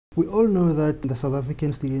We all know that the South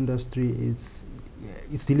African steel industry is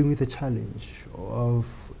dealing with a challenge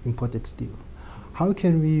of imported steel. How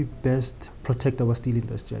can we best protect our steel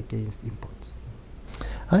industry against imports?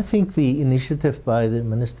 I think the initiative by the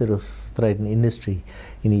Minister of Trade and Industry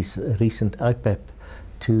in his recent IPAP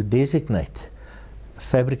to designate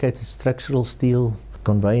fabricated structural steel,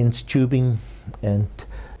 conveyance tubing and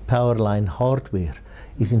power line hardware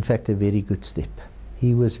is in fact a very good step.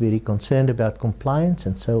 He was very concerned about compliance,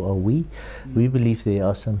 and so are we. We believe there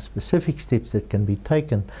are some specific steps that can be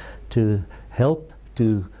taken to help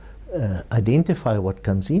to identify what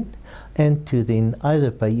comes in and to then either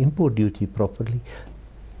pay import duty properly,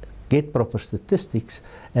 get proper statistics,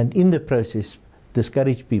 and in the process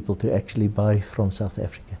discourage people to actually buy from South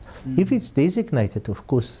Africa. If it's designated, of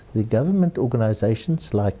course, the government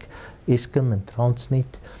organizations like Eskom and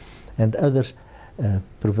Transnet and others,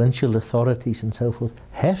 provincial authorities and so forth,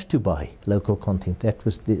 have to buy local content.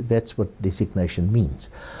 That's what designation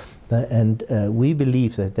means. And we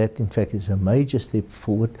believe that in fact is a major step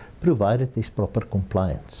forward, provided there's proper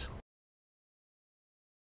compliance.